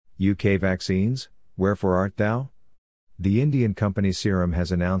UK vaccines, wherefore art thou? The Indian company Serum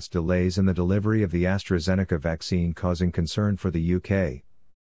has announced delays in the delivery of the AstraZeneca vaccine, causing concern for the UK.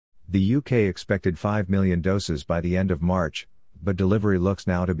 The UK expected 5 million doses by the end of March, but delivery looks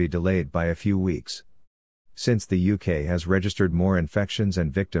now to be delayed by a few weeks. Since the UK has registered more infections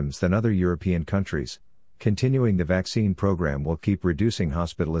and victims than other European countries, continuing the vaccine program will keep reducing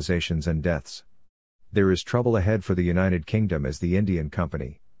hospitalizations and deaths. There is trouble ahead for the United Kingdom as the Indian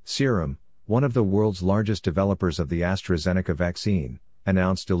company, Serum, one of the world's largest developers of the AstraZeneca vaccine,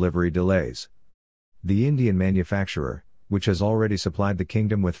 announced delivery delays. The Indian manufacturer, which has already supplied the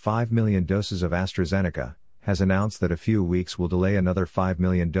kingdom with 5 million doses of AstraZeneca, has announced that a few weeks will delay another 5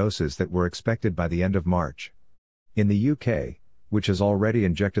 million doses that were expected by the end of March. In the UK, which has already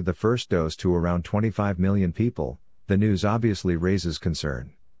injected the first dose to around 25 million people, the news obviously raises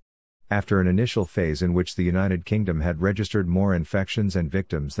concern. After an initial phase in which the United Kingdom had registered more infections and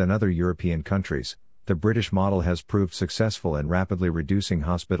victims than other European countries, the British model has proved successful in rapidly reducing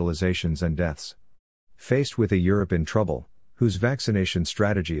hospitalizations and deaths. Faced with a Europe in trouble, whose vaccination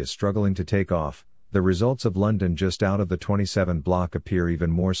strategy is struggling to take off, the results of London just out of the 27 bloc appear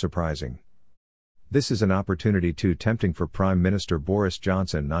even more surprising. This is an opportunity too tempting for Prime Minister Boris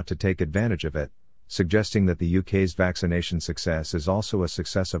Johnson not to take advantage of it, suggesting that the UK's vaccination success is also a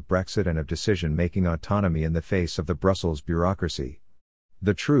success of Brexit and of decision-making autonomy in the face of the Brussels bureaucracy.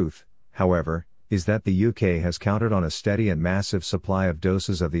 The truth, however, is that the UK has counted on a steady and massive supply of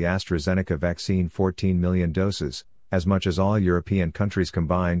doses of the AstraZeneca vaccine, 14 million doses, as much as all European countries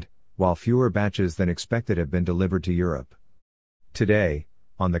combined, while fewer batches than expected have been delivered to Europe. Today,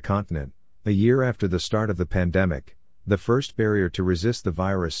 on the continent, a year after the start of the pandemic, the first barrier to resist the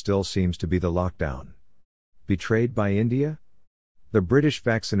virus still seems to be the lockdown. Betrayed by India? The British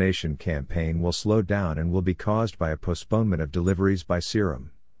vaccination campaign will slow down and will be caused by a postponement of deliveries by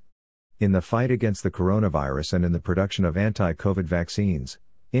Serum. In the fight against the coronavirus and in the production of anti-COVID vaccines,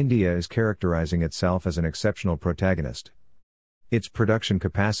 India is characterizing itself as an exceptional protagonist. Its production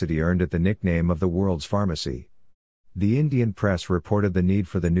capacity earned it the nickname of the world's pharmacy. The Indian press reported the need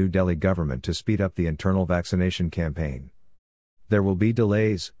for the New Delhi government to speed up the internal vaccination campaign. There will be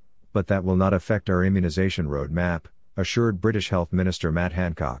delays, but that will not affect our immunization roadmap, assured British Health Minister Matt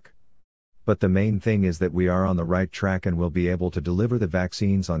Hancock. But the main thing is that we are on the right track and will be able to deliver the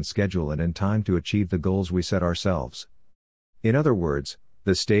vaccines on schedule and in time to achieve the goals we set ourselves. In other words,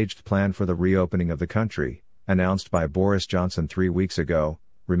 the staged plan for the reopening of the country, announced by Boris Johnson 3 weeks ago,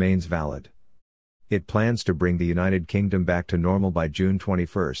 remains valid. It plans to bring the United Kingdom back to normal by June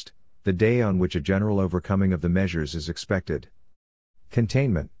 21, the day on which a general overcoming of the measures is expected.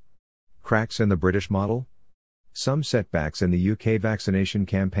 Containment. Cracks in the British model? Some setbacks in the UK vaccination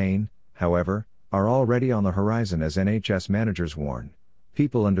campaign, however, are already on the horizon as NHS managers warn.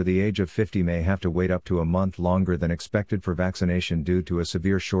 People under the age of 50 may have to wait up to a month longer than expected for vaccination due to a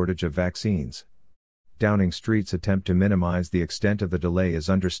severe shortage of vaccines. Downing Street's attempt to minimize the extent of the delay is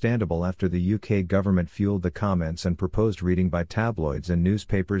understandable after the UK government fueled the comments and proposed reading by tabloids and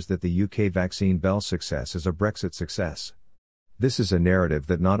newspapers that the UK vaccine Bell's success is a Brexit success. This is a narrative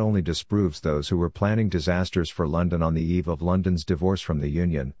that not only disproves those who were planning disasters for London on the eve of London's divorce from the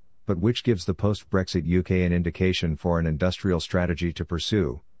Union, but which gives the post-Brexit UK an indication for an industrial strategy to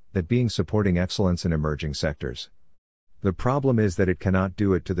pursue, that being supporting excellence in emerging sectors. The problem is that it cannot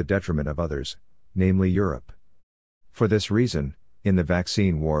do it to the detriment of others, namely Europe. For this reason, in the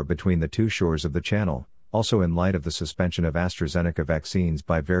vaccine war between the two shores of the Channel, also in light of the suspension of AstraZeneca vaccines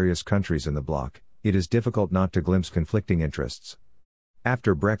by various countries in the bloc, it is difficult not to glimpse conflicting interests.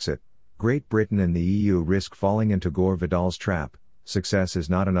 After Brexit, Great Britain and the EU risk falling into Gore Vidal's trap: success is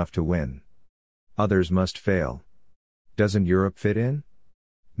not enough to win. Others must fail. Doesn't Europe fit in?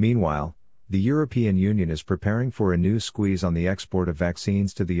 Meanwhile, the European Union is preparing for a new squeeze on the export of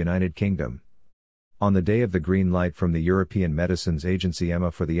vaccines to the United Kingdom. On the day of the green light from the European Medicines Agency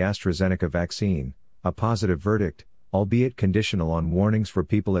EMA for the AstraZeneca vaccine, a positive verdict, albeit conditional on warnings for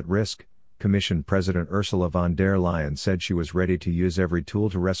people at risk, Commission President Ursula von der Leyen said she was ready to use every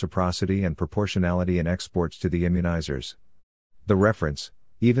tool to reciprocity and proportionality in exports to the immunizers. The reference,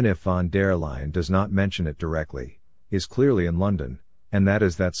 even if von der Leyen does not mention it directly, is clearly in London, and that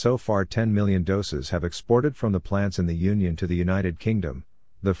is that so far 10 million doses have exported from the plants in the Union to the United Kingdom,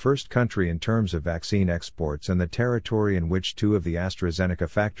 the first country in terms of vaccine exports and the territory in which 2 of the AstraZeneca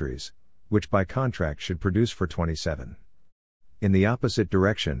factories, which by contract should produce for 27. In the opposite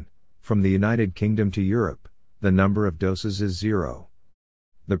direction, from the United Kingdom to Europe, the number of doses is 0.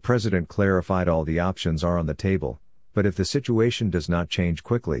 The President clarified all the options are on the table, but if the situation does not change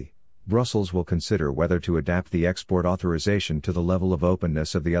quickly, Brussels will consider whether to adapt the export authorization to the level of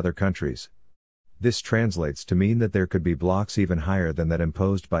openness of the other countries. This translates to mean that there could be blocks even higher than that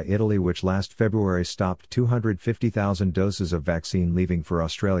imposed by Italy, which last February stopped 250,000 doses of vaccine leaving for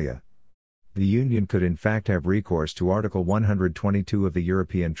Australia. The Union could in fact have recourse to Article 122 of the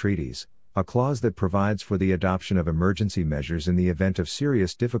European treaties, a clause that provides for the adoption of emergency measures in the event of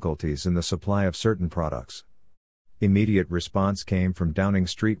serious difficulties in the supply of certain products. Immediate response came from Downing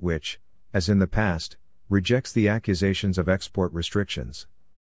Street, which, as in the past, rejects the accusations of export restrictions.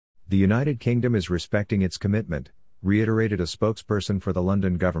 The United Kingdom is respecting its commitment, reiterated a spokesperson for the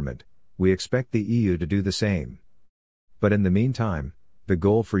London government. We expect the EU to do the same. But in the meantime, the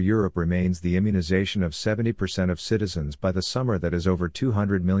goal for Europe remains the immunization of 70% of citizens by the summer, that is over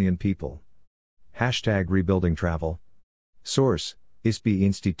 200 million people. #Rebuilding travel. Source: ISPI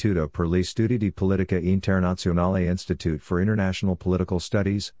Instituto per gli Studi di Politica Internazionale Institute for International Political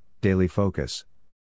Studies, Daily Focus.